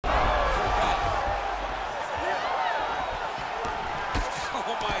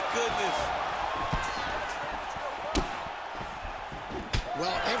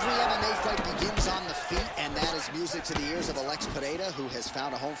music to the ears of Alex Pereira, who has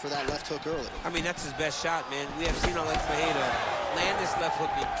found a home for that left hook early. I mean, that's his best shot, man. We have seen Alex Pereira land this left hook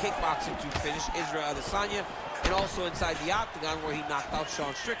in kickboxing to finish Israel Adesanya, and also inside the octagon where he knocked out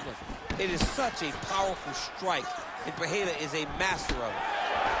Sean Strickland. It is such a powerful strike, and Pereira is a master of it.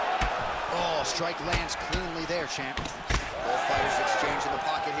 Oh, strike lands cleanly there, champ. Both fighters exchange in the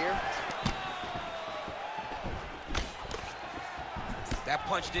pocket here. That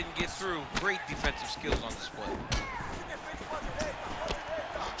punch didn't get through. Great defensive skills on display.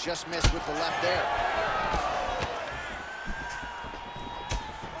 Just missed with the left there.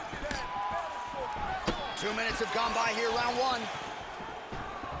 Two minutes have gone by here, round one.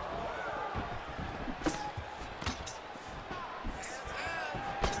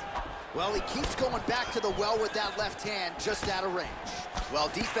 Well, he keeps going back to the well with that left hand, just out of range. Well,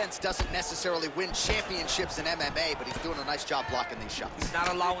 defense doesn't necessarily win championships in MMA, but he's doing a nice job blocking these shots. He's not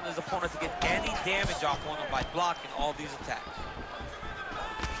allowing his opponent to get any damage off on him by blocking all these attacks.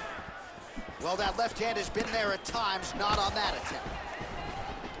 Well, that left hand has been there at times, not on that attempt.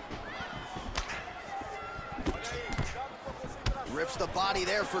 Rips the body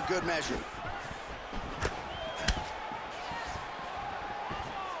there for good measure.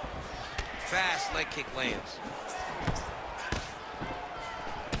 Fast leg kick lands.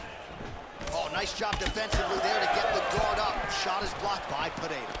 Oh, nice job defensively there to get the guard up. Shot is blocked by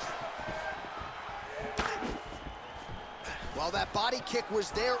Pereira. Well, that body kick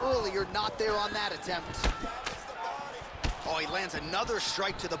was there earlier, not there on that attempt. Oh, he lands another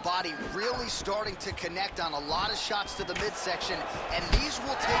strike to the body, really starting to connect on a lot of shots to the midsection, and these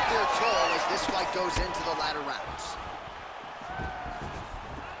will take their toll as this fight goes into the latter rounds.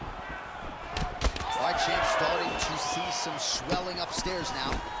 All right, champ, starting to see some swelling upstairs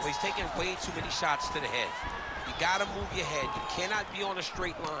now. Well, he's taking way too many shots to the head. You gotta move your head. You cannot be on a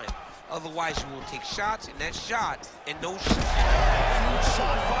straight line. Otherwise, you will take shots, and that shot, and no shot. Huge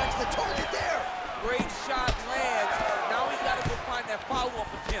shot finds the target there. Great shot lands. Now he's gotta go find that follow-up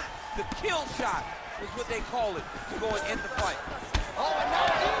attempt. The kill shot is what they call it, to go and end the fight. Oh, and now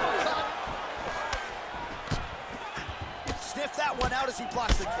the uppercut. Sniff that one out as he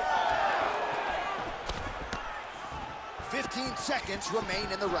blocks the kick. 15 seconds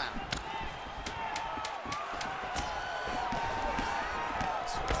remain in the round.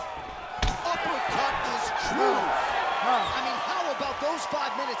 Uppercut is true. I mean, how about those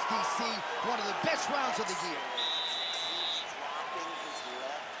 5 minutes, DC? One of the best rounds of the year. Dropping his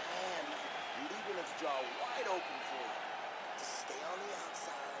left hand, leaving his jaw wide open for him to stay on the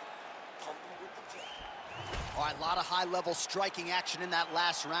outside, pumping with the jab. All right, a lot of high-level striking action in that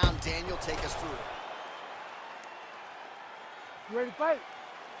last round. Daniel, take us through it. You ready to fight?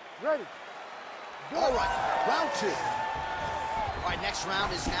 Ready. All right, round two. All right, next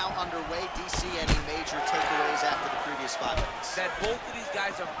round is now underway. DC, any major takeaways after the previous 5 minutes? That both of these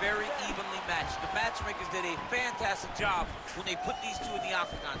guys are very evenly matched. The matchmakers did a fantastic job when they put these two in the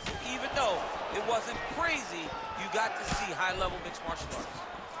octagon. So even though it wasn't crazy, you got to see high-level mixed martial arts.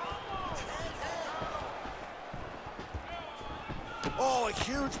 Oh, a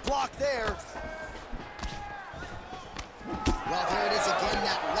huge block there. Well, there it is again,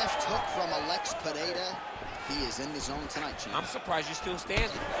 that left hook from Alex Pereira. He is in the zone tonight, champ. I'm surprised you're still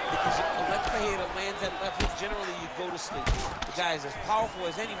standing, because if Alex Pereira lands that left hook, generally you go to sleep. The guy is as powerful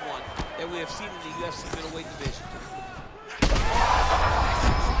as anyone that we have seen in the UFC middleweight division. Could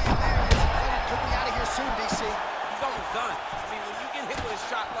be out of here soon, DC. He's almost done. I mean, when you get hit with a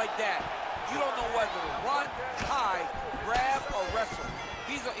shot like that, you don't know whether to run, hide, grab, or wrestle.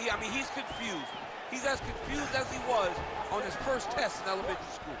 I mean, he's confused. He's as confused as he was on his first test in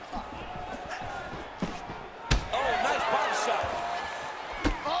elementary school. Oh, nice body shot.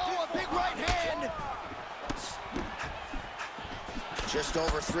 Oh, a big right hand. Just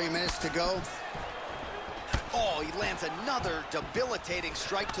over 3 minutes to go. Oh, he lands another debilitating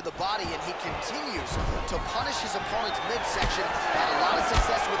strike to the body, and he continues to punish his opponent's midsection. Had a lot of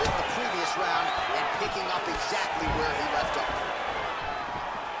success with it in the previous round, and picking up exactly where he left off.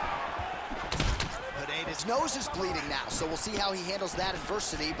 His nose is bleeding now, so we'll see how he handles that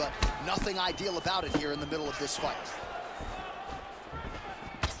adversity, but nothing ideal about it here in the middle of this fight.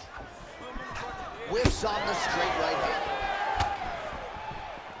 Whiffs on the straight right hand.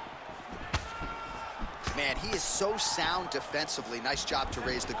 Man, he is so sound defensively. Nice job to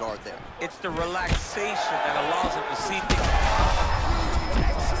raise the guard there. It's the relaxation that allows him to see things.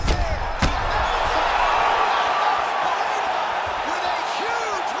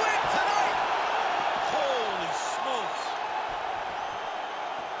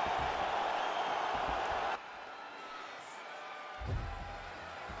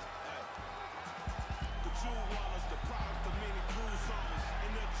 You want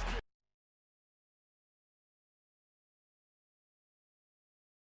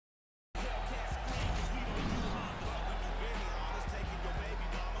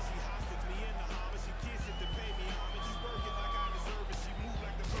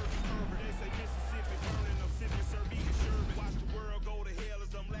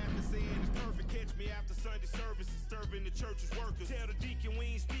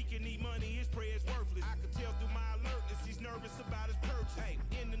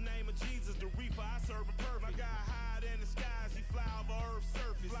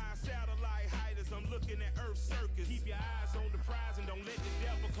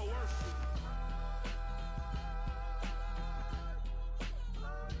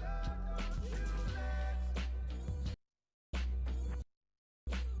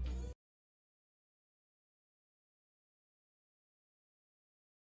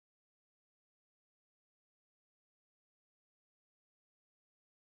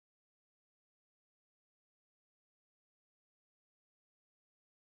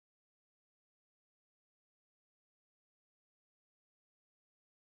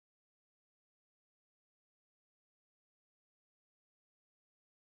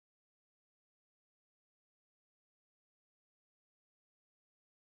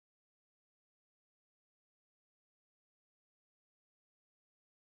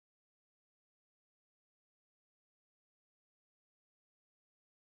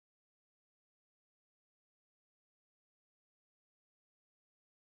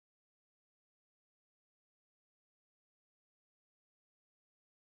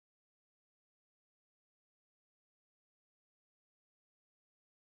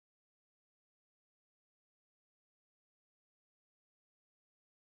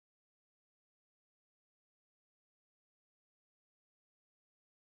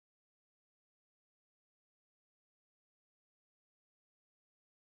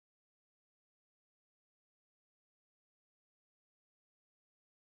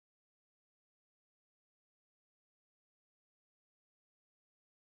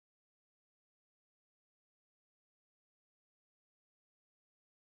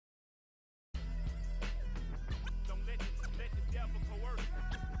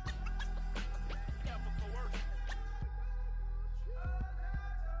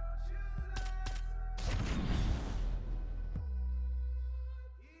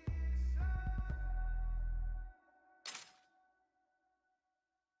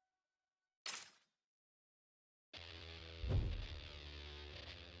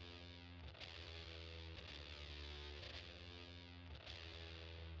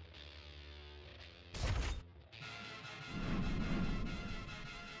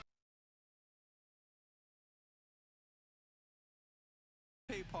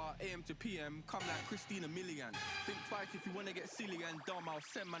Paper, AM to PM, come like Christina Milian. Think twice if you wanna get silly and dumb, I'll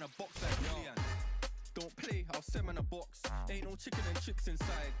send man a box like Millian. Don't play, I'll send man a box. Ain't no chicken and chips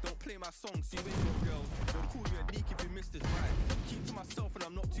inside. Don't play my songs, so you ain't no girls. Don't call you a leak if you miss this ride. Keep to myself and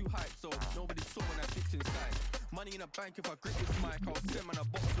I'm not too hyped, so nobody saw when I dipped inside. Money in a bank if I grip this mic, I'll send man a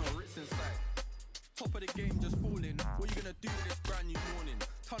box no Ritz inside. Top of the game just falling. What you gonna do with this brand new morning?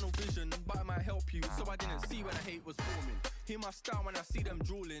 Tunnel vision, but it might help you, so I didn't see when the hate was forming. Hear my style when I see them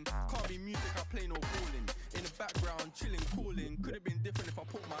drooling. Can't be music, I play no balling. In the background, chilling, cooling. Could have been different if I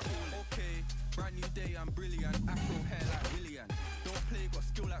put my all in. Okay, brand new day, I'm brilliant. Afro hair like Willian. Don't play, got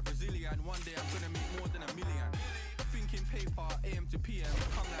skill like Brazilian. One day I'm gonna make more than $1 million. Thinking paper, AM to PM,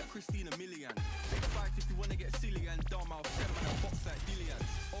 come like Christina Milian. Big fight if you wanna get silly and dumb, I'll send man a box like Dillian.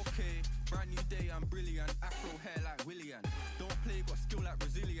 Okay, brand new day, I'm brilliant. Afro hair like Willian. Don't play, got skill like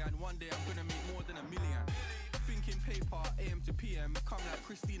Brazilian. One day I'm gonna make more than $1 million. Thinking paper, AM to PM, come like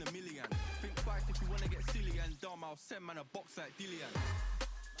Christina Milian. Think twice if you wanna get silly and dumb, I'll send man a box like Dillian.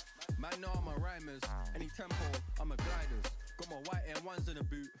 Man, know I'm a rhymers, any tempo, I'm a gliders. Got my white Air Ones in the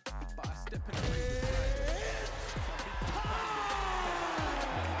boot, but I step in the way with sliders.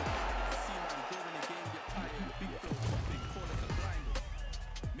 See man, go in the game, get tired. Big flow, topic, call us a blinders.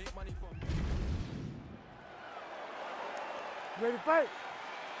 Make money from me. Ready to fight?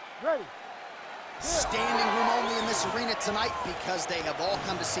 Ready. Standing room only in this arena tonight because they have all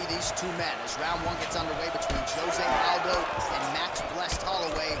come to see these two men as round one gets underway between Jose Aldo and Max Blessed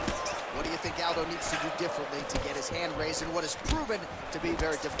Holloway. What do you think Aldo needs to do differently to get his hand raised in what has proven to be a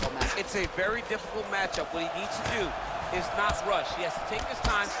very difficult match? It's a very difficult matchup. What he needs to do is not rush. He has to take his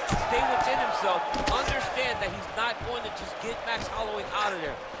time, stay within himself, understand that he's not going to just get Max Holloway out of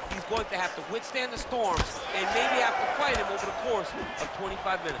there. He's going to have to withstand the storm and maybe have to fight him over the course of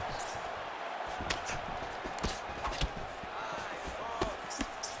 25 minutes.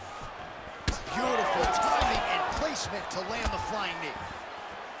 Beautiful timing and placement to land the flying knee.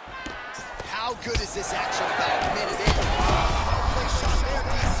 How good is this action about a minute in? Place shot there,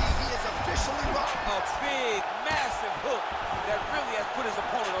 DC. He is officially rocked. A big, massive hook that really has put his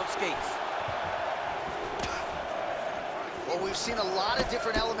opponent on skates. Well, we've seen a lot of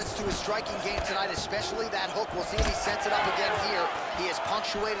different elements to his striking game tonight, especially that hook. We'll see if he sets it up again here. He has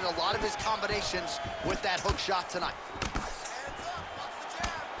punctuated a lot of his combinations with that hook shot tonight.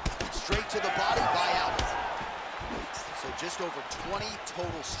 Straight to the body by Aldo. So just over 20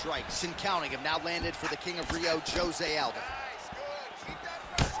 total strikes and counting have now landed for the King of Rio, Jose Aldo.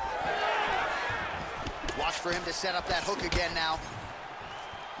 Watch for him to set up that hook again now.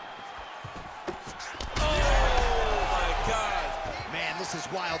 Oh my God. Man, this is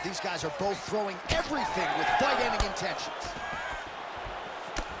wild. These guys are both throwing everything with fight-ending intentions.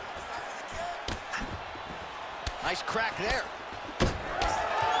 Nice crack there.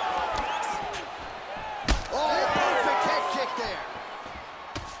 Oh, perfect head kick there.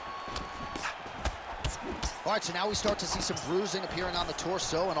 All right, so now we start to see some bruising appearing on the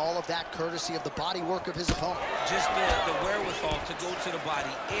torso, and all of that courtesy of the body work of his opponent. Just the wherewithal to go to the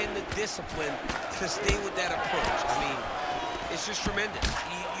body and the discipline to stay with that approach. I mean, it's just tremendous.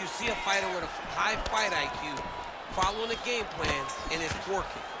 You see a fighter with a high fight IQ following a game plan, and it's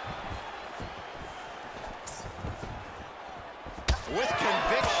working. With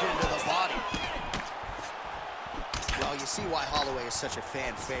conviction to the body. Well, you see why Holloway is such a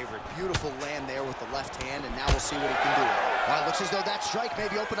fan favorite. Beautiful land there with the left hand, and now we'll see what he can do. All right, looks as though that strike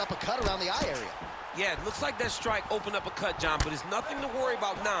maybe opened up a cut around the eye area. Yeah, it looks like that strike opened up a cut, John, but it's nothing to worry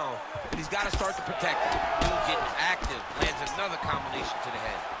about now, but he's got to start to protect it. Dude getting active, lands another combination to the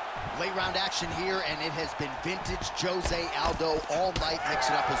head. Late round action here, and it has been vintage Jose Aldo all night,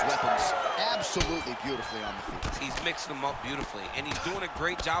 mixing up his weapons absolutely beautifully on the field. He's mixing them up beautifully, and he's doing a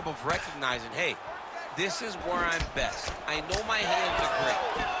great job of recognizing, hey, this is where I'm best. I know my hands are great.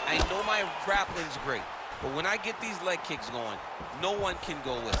 I know my grappling's great. But when I get these leg kicks going, no one can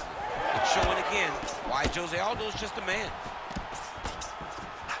go with me. It's showing again why Jose Aldo is just a man.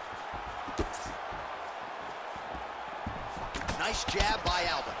 Nice jab by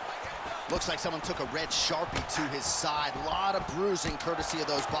Aldo. Looks like someone took a red Sharpie to his side. A lot of bruising courtesy of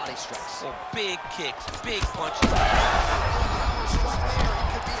those body strikes. Oh, big kicks, big punches. Oh,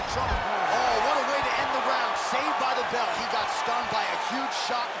 what a way to end the round. Saved by the bell. He got stunned by a huge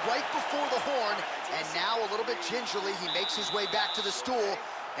shot right before the horn. And now, a little bit gingerly, he makes his way back to the stool.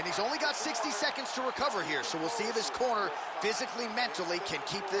 And he's only got 60 seconds to recover here. So we'll see if his corner, physically, mentally, can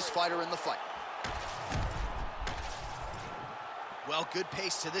keep this fighter in the fight. Well, good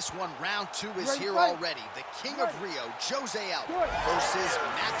pace to this one. Round 2 is Ready, here fight. already. The king of Rio, Jose Aldo, versus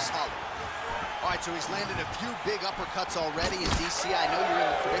Max Holloway. All right, so he's landed a few big uppercuts already. And DC, I know you're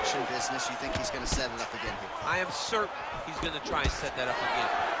in the prediction business. You think he's going to set it up again here? I am certain he's going to try and set that up again.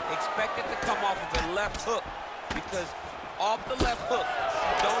 Expect it to come off of a left hook, because off the left hook,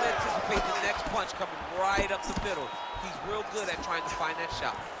 don't anticipate the next punch coming right up the middle. He's real good at trying to find that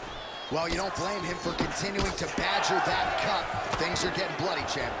shot. Well, you don't blame him for continuing to badger that cut. Things are getting bloody,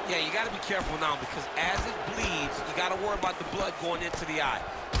 champ. Yeah, you got to be careful now, because as it bleeds, you got to worry about the blood going into the eye.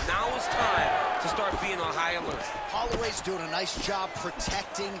 Now it's time to start being on high alert. Holloway's doing a nice job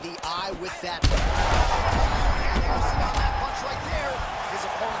protecting the eye with that. That punch right there. His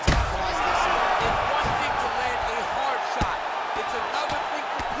opponent capitalized this in. It's one thing to land a hard shot. It's another thing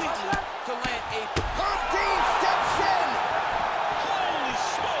completely to land a... Herb Dean steps in. Holy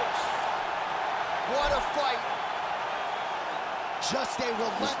smokes! What a fight. Just a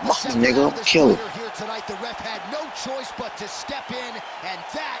relentless effort nigga, of this kill it. fighter here tonight. The ref had no choice but to step in, and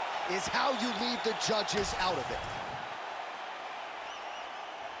that is how you leave the judges out of it.